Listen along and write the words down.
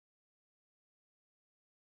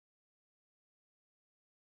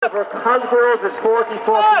For Cosgrove is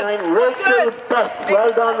 40-49. Rachel Beck.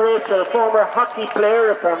 Well done, Rachel. Former hockey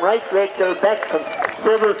player from right. Rachel Beck from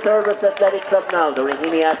Civil Service Athletic Club now. The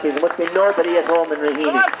Raheny Acties. There must be nobody at home in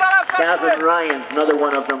Raheny. Gavin Ryan, another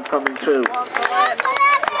one of them coming through.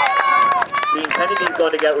 Ian Kennedy's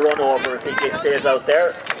going to get run over if he stays out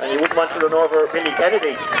there. And you wouldn't want to run over Billy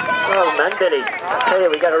Kennedy. Oh man, Billy. Hey,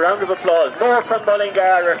 we got a round of applause. More from Mullingar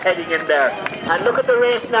are heading in there. And look at the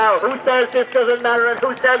race now. Who says this doesn't matter and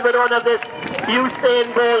who says we don't have this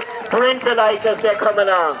Usain Bolt sprint-alike as they come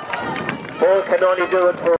along? Bolt can only do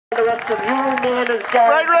it for the rest of you, men as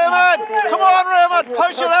Right, Raymond! Come on, Raymond!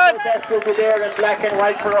 Push it in! The best will be there in black and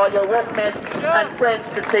white for all your workmen and friends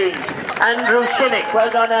to see. Andrew Shinnick,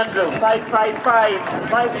 well done Andrew. 555,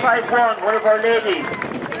 551, one of our ladies.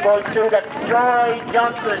 Goes through that. Joy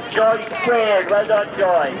Johnson, Joy Squared, well done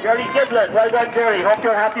Joy. Jerry Giblin, well done Jerry. Hope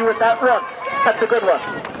you're happy with that run. That's a good one.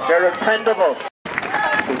 They're dependable.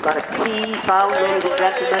 We've got a key found, ladies and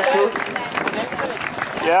gentlemen, too.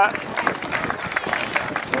 Yeah.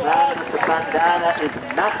 The man with the bandana is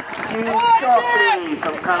Matthew Stockley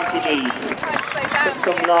from County Meath.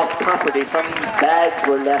 Some lost property, some bags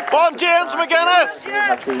were left. Come on, James McGuinness!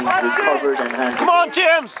 Have been recovered and handed. Come on,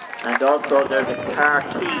 James! And also there's a car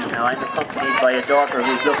key. Now I'm accompanied by a daughter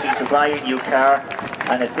who's looking to buy a new car,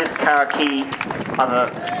 and if this car key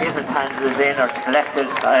isn't handed in or collected,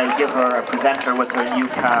 I'll give her a presenter with her new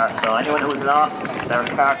car. So anyone who's lost their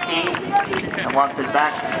car key and wants it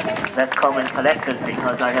back, let's come and collect it,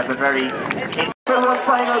 because I have a very one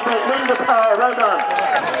final bit. Win the power, well done.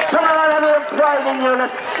 Come on, everyone, pride in you.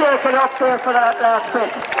 Let's shake it up there for that last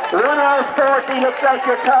bit. 1 hour 40 looks like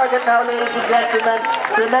your target now, ladies and gentlemen.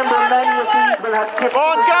 Remember, many of these will have tips.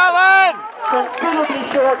 On, Gavin! Considerably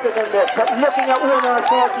shorter than this, but looking at 1 hour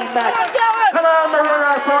 40 max. Come on, the 1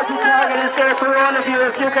 hour 40 target is there for all of you,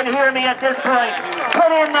 if you can hear me at this point.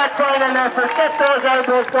 Put in that final effort, get those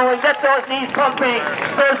elbows going, get those knees pumping.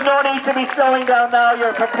 There's no need to be slowing down now.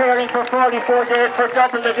 You're preparing for 44 days for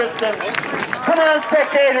double the distance. Come on,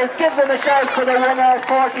 spectators, give them a shout for the 1 hour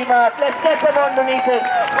 40 mark. Let's get them underneath it.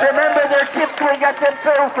 Remember, their tips will get them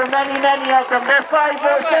through for many, many of them. There's 5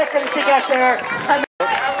 more seconds to get there. And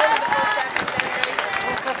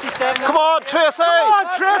come on, Tracy! Come on,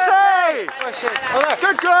 Tracy!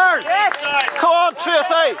 Good girl! Yes! Come on,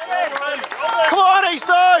 Tracy! Come on,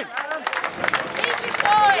 Eastern!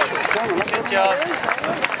 Good job.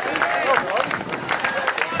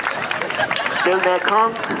 still may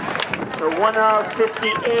come. So 1 hour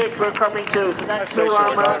 58 we're coming to. So that's 2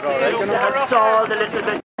 hour mark. Have stalled a little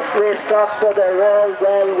bit. Race stock, so they're all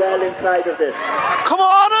well inside of this. Come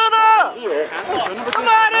on, Anna! Here. Come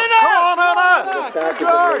on, Anna! Come on, Anna!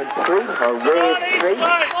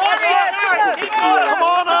 Come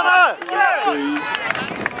on, Anna!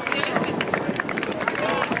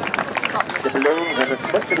 The balloons, and it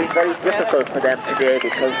must have been very difficult for them today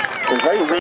because it was very windy.